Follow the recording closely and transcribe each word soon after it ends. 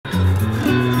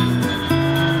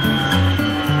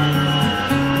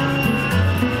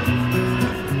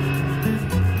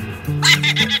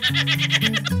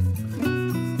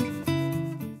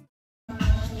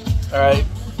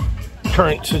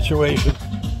current situation.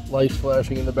 Lights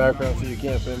flashing in the background so you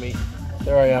can't see me.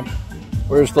 There I am.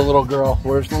 Where's the little girl?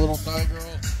 Where's the little Thai girl?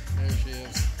 There she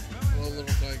is. Little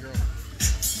Thai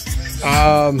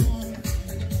girl.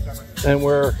 And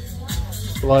we're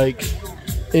like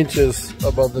inches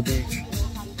above the beach.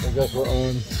 I guess we're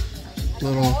on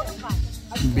little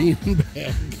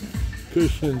beanbag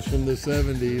cushions from the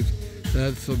 70s.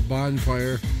 That's a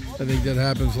bonfire. I think that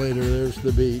happens later. There's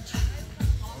the beach.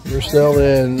 We're still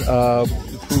in Phu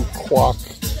Quoc,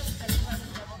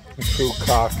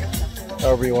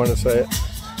 however you want to say it.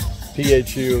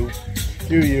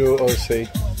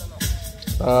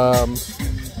 Phuquoc.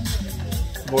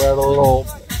 We're at a little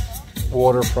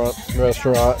waterfront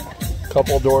restaurant, a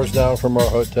couple doors down from our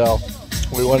hotel.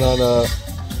 We went on a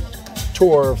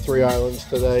tour of 3 islands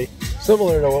today,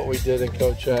 similar to what we did in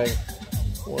Koh Chang.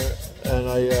 And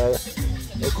I,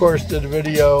 of course, did a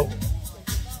video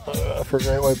for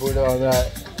Great White Buddha on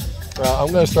that.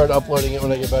 I'm going to start uploading it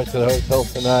when I get back to the hotel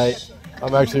tonight.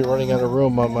 I'm actually running out of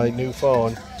room on my new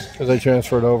phone because I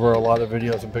transferred over a lot of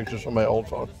videos and pictures from my old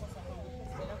phone.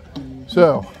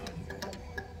 So,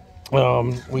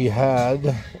 we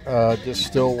had just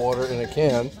still water in a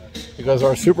can because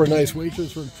our super nice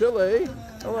waitress from Chile.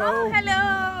 Hello. Oh,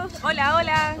 hello. Hola,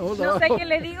 hola. No sé qué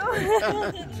le digo.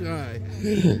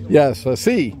 Yes,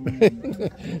 sí.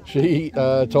 She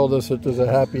told us that there's a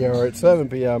happy hour at 7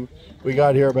 p.m. We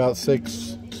got here about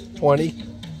 6:20.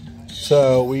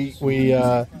 So we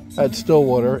had still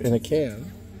water in a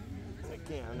can. A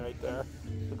can right there.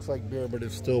 Looks like beer, but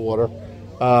it's still water.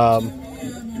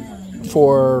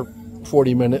 For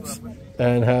 40 minutes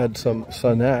and had some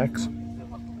snacks.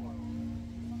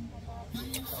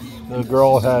 The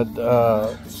girl had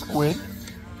squid,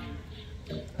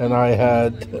 and I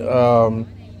had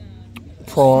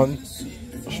prawn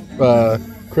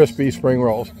crispy spring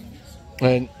rolls.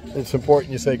 And it's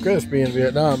important you say crispy in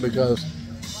Vietnam because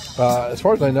as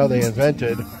far as I know, they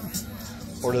invented,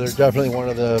 or they're definitely one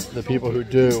of the people who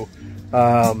do,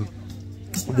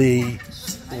 the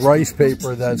rice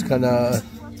paper that's kind of,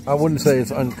 I wouldn't say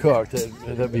it's uncooked,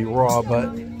 that'd be raw,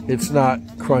 but it's not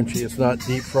crunchy, it's not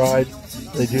deep fried.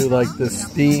 They do like the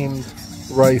steamed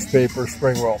rice paper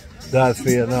spring roll. That's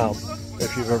Vietnam,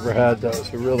 if you've ever had those.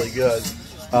 They're really good.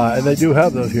 And they do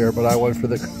have those here, but I went for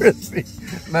the crispy.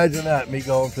 Imagine that, me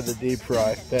going for the deep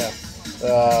fry. Yeah.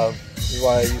 This is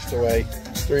why I used to weigh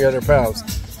 300 pounds.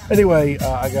 Anyway,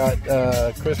 I got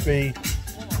crispy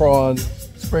prawn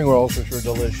spring rolls, which were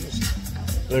delicious.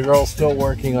 The girl's still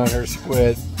working on her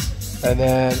squid. And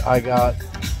then I got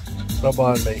the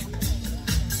banh mi.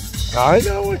 I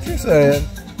know what you're saying.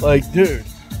 Like, dude,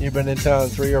 you've been in town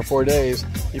 3 or 4 days.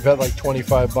 You've had like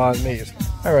 25 banh mi's.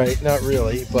 All right, not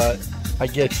really, but I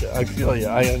get you. I feel you.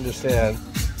 I understand.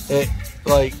 It,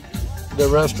 like, the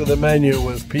rest of the menu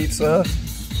was pizza,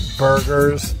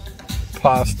 burgers,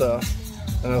 pasta.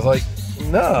 And I was like,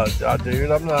 no, dude,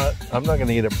 I'm not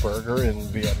gonna eat a burger in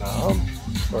Vietnam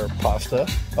or pasta.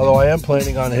 Although I am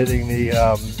planning on hitting the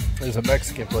there's a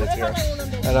Mexican place here,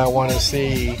 and I want to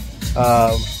see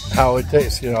how it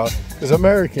tastes, you know, because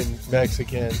American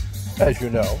Mexican, as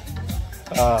you know,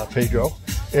 Pedro,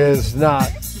 is not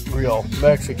real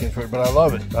Mexican food, but I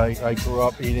love it. I grew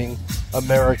up eating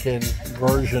American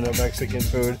version of Mexican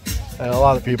food, and a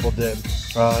lot of people did.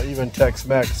 Even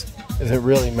Tex-Mex isn't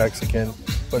really Mexican,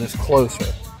 but it's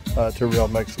closer to real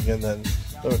Mexican than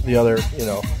the other, you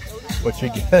know, what you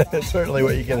get. Certainly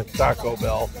what you get at Taco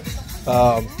Bell.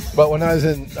 But when I was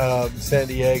in San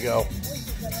Diego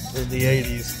in the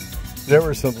 80s, there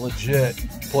was some legit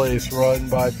place run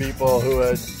by people who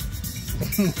had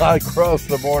not crossed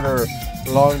the border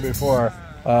long before.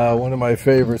 One of my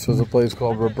favorites was a place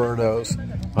called Roberto's.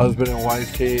 Husband and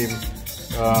wife team.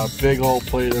 Big old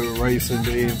plate of rice and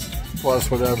beans, plus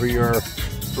whatever your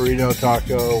burrito,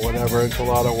 taco, whatever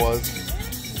enchilada was.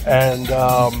 And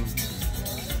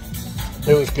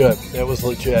it was good. It was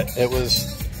legit. It was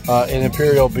in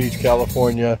Imperial Beach,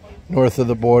 California, north of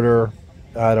the border.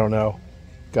 I don't know.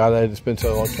 God, it's been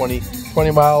so long.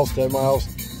 20 miles, 10 miles.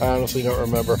 I honestly don't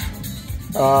remember.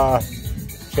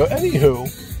 So anywho,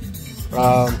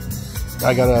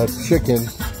 I got a chicken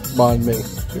banh mi.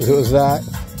 If it was that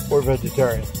or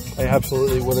vegetarian, I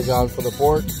absolutely would have gone for the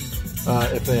pork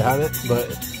if they had it, but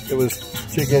it was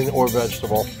chicken or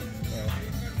vegetable.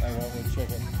 I went with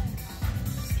chicken.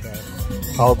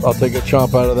 So I'll take a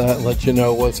chomp out of that and let you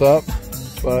know what's up.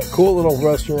 But cool little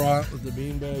restaurant with the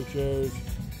beanbag chairs,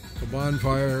 the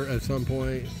bonfire at some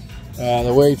point.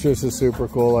 The waitress is super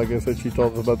cool. Like I said, she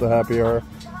told us about the happy hour.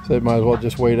 Said might as well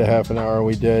just wait a half an hour.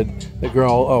 We did. The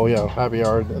girl, oh yeah, happy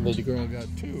hour. And the girl got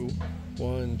 2.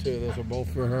 1, 2. Those are both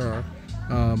for her.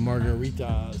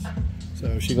 Margaritas.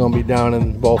 So she's gonna be down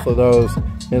in both of those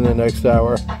in the next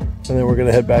hour. And then we're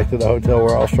gonna head back to the hotel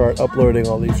where I'll start uploading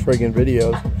all these friggin'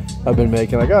 videos I've been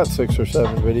making. I got 6 or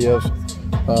 7 videos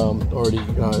already,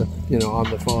 you know, on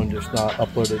the phone, just not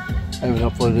uploaded. I haven't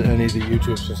uploaded any to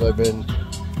YouTube since I've been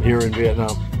here in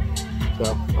Vietnam.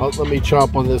 So let me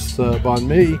chop on this banh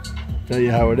mi, tell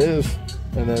you how it is,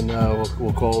 and then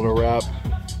we'll call it a wrap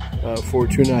for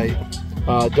tonight.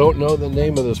 Don't know the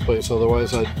name of this place,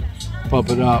 otherwise I'd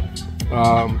pump it up.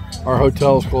 Our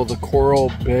hotel is called the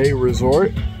Coral Bay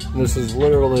Resort, and this is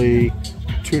literally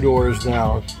 2 doors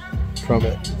down from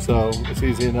it, so it's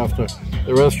easy enough to.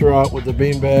 The restaurant with the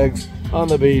beanbags on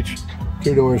the beach,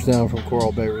 2 doors down from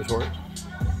Coral Bay Resort.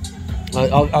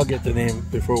 I'll get the name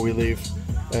before we leave,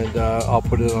 and I'll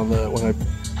put it on the when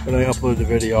I upload the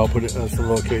video. I'll put it as the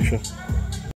location.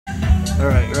 All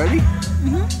right, ready?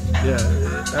 Mm-hmm.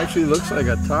 Yeah, it actually looks like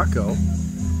a taco.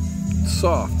 It's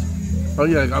soft. Oh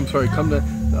yeah, I'm sorry.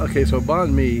 Okay, so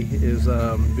banh mi is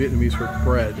Vietnamese for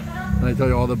bread, and I tell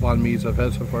you, all the banh mi's I've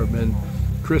had so far have been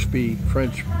crispy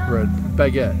French bread,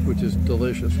 baguette, which is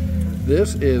delicious.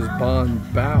 This is banh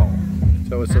bao,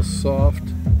 so it's a soft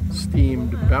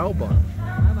steamed bao bun,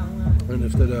 and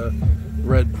instead of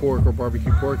red pork or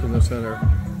barbecue pork in the center,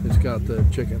 it's got the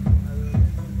chicken.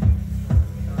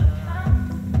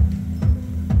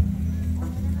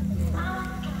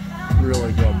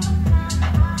 Really good.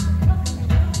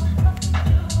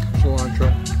 Cilantro.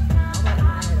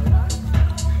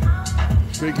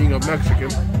 Speaking of Mexican,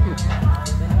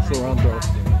 cilantro.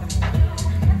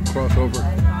 Crossover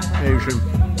Asian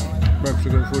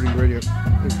Mexican food ingredient.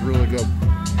 It's really good.